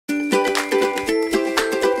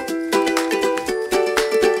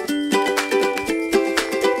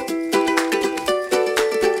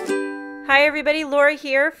everybody, Laura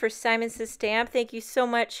here for Simon Says Stamp. Thank you so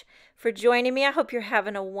much for joining me. I hope you're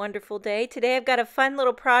having a wonderful day. Today I've got a fun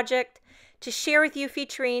little project to share with you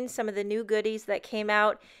featuring some of the new goodies that came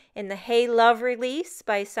out in the Hey Love release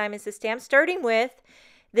by Simon Says Stamp, starting with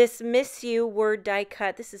this Miss You word die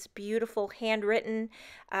cut. This is beautiful handwritten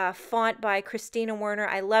font by Christina Werner.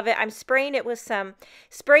 I love it. I'm spraying it with some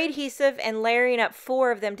spray adhesive and layering up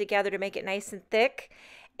 4 of them together to make it nice and thick.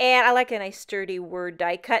 And I like a nice sturdy word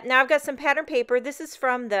die cut. Now I've got some pattern paper. This is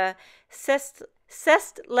from the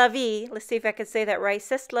C'est La Vie. Let's see if I can say that right.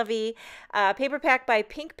 C'est La Vie paper pack by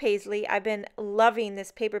Pink Paisley. I've been loving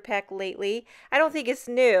this paper pack lately. I don't think it's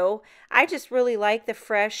new. I just really like the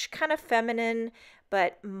fresh, kind of feminine,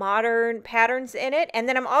 but modern patterns in it. And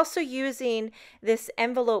then I'm also using this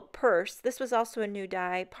envelope purse. This was also a new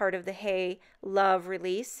die, part of the Hey Love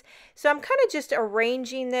release. So I'm kind of just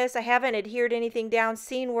arranging this. I haven't adhered anything down,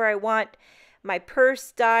 seeing where I want my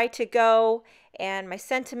purse die to go and my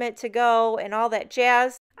sentiment to go and all that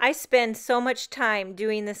jazz. I spend so much time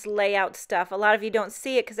doing this layout stuff. A lot of you don't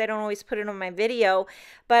see it because I don't always put it on my video,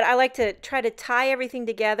 but I like to try to tie everything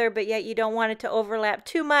together, but yet you don't want it to overlap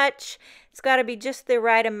too much. It's got to be just the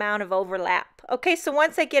right amount of overlap. Okay, so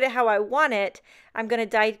once I get it how I want it, I'm going to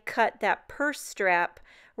die cut that purse strap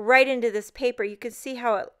right into this paper. You can see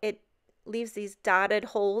how it leaves these dotted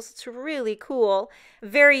holes. It's really cool.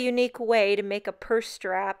 Very unique way to make a purse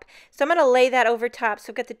strap. So I'm going to lay that over top.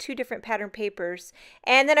 So I've got the 2 different pattern papers.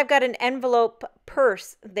 And then I've got an envelope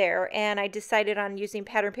purse there. And I decided on using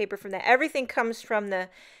pattern paper from that. Everything comes from the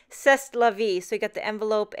C'est La Vie. So you got the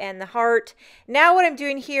envelope and the heart. Now what I'm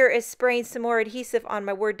doing here is spraying some more adhesive on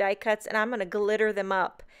my word die cuts. And I'm going to glitter them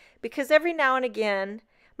up. Because every now and again,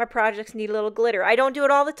 my projects need a little glitter. I don't do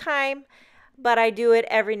it all the time, but I do it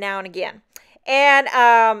every now and again. And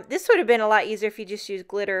this would have been a lot easier if you just used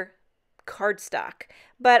glitter cardstock,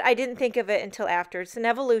 but I didn't think of it until after. It's an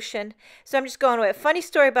evolution, so I'm just going with it. Funny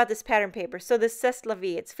story about this pattern paper. So this C'est La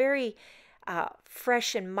Vie, it's very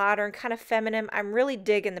fresh and modern, kind of feminine. I'm really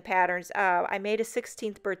digging the patterns. I made a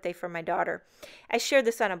 16th birthday for my daughter. I shared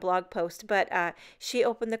this on a blog post, but she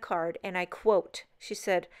opened the card and I quote, she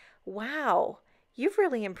said, "Wow, you've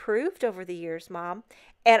really improved over the years, Mom."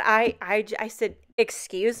 And I said,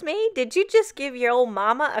 "Excuse me? Did you just give your old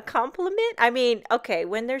mama a compliment?" I mean, okay,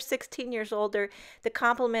 when they're 16 years older, the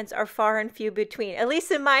compliments are far and few between, at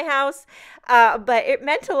least in my house. But it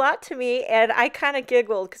meant a lot to me, and I kind of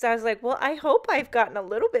giggled because I was like, well, I hope I've gotten a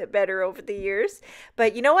little bit better over the years.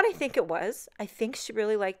 But you know what I think it was? I think she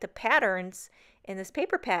really liked the patterns in this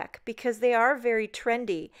paper pack because they are very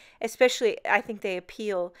trendy. Especially, I think they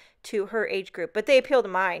appeal to her age group, but they appeal to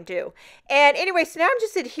mine too. And anyway, so now I'm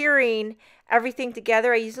just adhering everything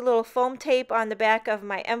together. I use a little foam tape on the back of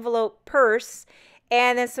my envelope purse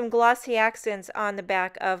and then some glossy accents on the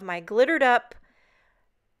back of my glittered up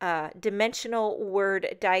dimensional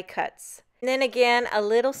word die cuts. And then again, a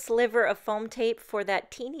little sliver of foam tape for that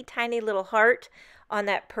teeny tiny little heart on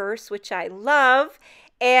that purse, which I love.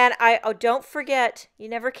 And don't forget, you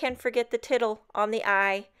never can forget the tittle on the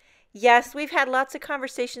eye. Yes, we've had lots of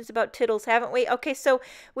conversations about tittles, haven't we? Okay, so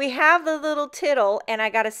we have the little tittle, and I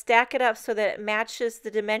got to stack it up so that it matches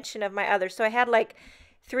the dimension of my other. So I had like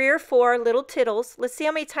 3 or 4 little tittles. Let's see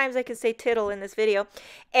how many times I can say tittle in this video.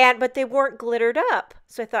 But they weren't glittered up.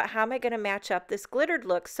 So I thought, how am I going to match up this glittered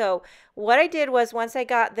look? So what I did was once I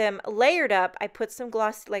got them layered up, I put some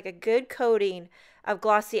gloss, like a good coating of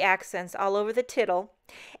glossy accents all over the tittle.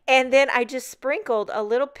 And then I just sprinkled a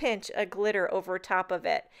little pinch of glitter over top of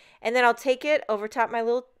it. And then I'll take it over top my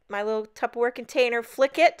little Tupperware container,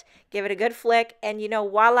 flick it, give it a good flick, and you know,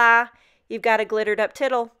 voila, you've got a glittered up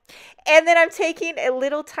tittle. And then I'm taking a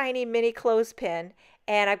little tiny mini clothespin,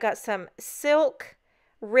 and I've got some silk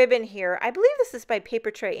ribbon here. I believe this is by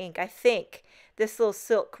Paper Tray Ink, I think. This little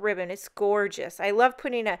silk ribbon, it's gorgeous. I love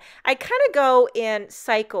putting I kind of go in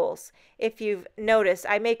cycles. If you've noticed,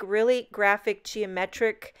 I make really graphic,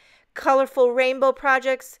 geometric, colorful rainbow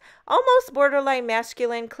projects, almost borderline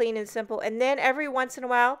masculine, clean and simple. And then every once in a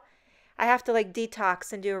while, I have to like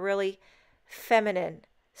detox and do a really feminine,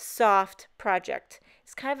 soft project.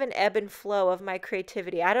 It's kind of an ebb and flow of my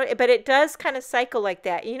creativity. But it does kind of cycle like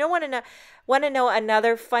that. You don't want to know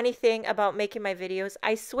another funny thing about making my videos?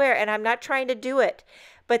 I swear, and I'm not trying to do it,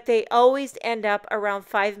 but they always end up around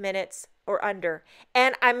 5 minutes or under.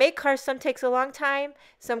 And I make cards, some takes a long time,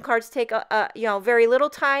 some cards take very little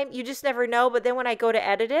time. You just never know. But then when I go to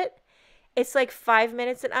edit it, it's like 5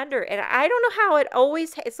 minutes and under. And I don't know how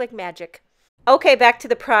it's like magic. Okay, back to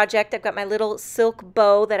the project. I've got my little silk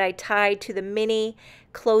bow that I tied to the mini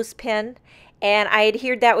clothespin. And I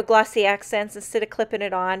adhered that with glossy accents instead of clipping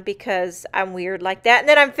it on because I'm weird like that. And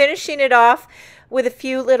then I'm finishing it off with a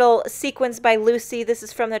few little sequins by Lucy. This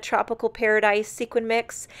is from the Tropical Paradise Sequin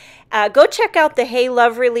Mix. Go check out the Hey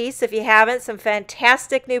Love release if you haven't. Some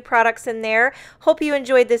fantastic new products in there. Hope you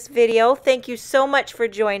enjoyed this video. Thank you so much for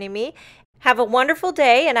joining me. Have a wonderful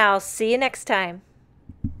day, and I'll see you next time.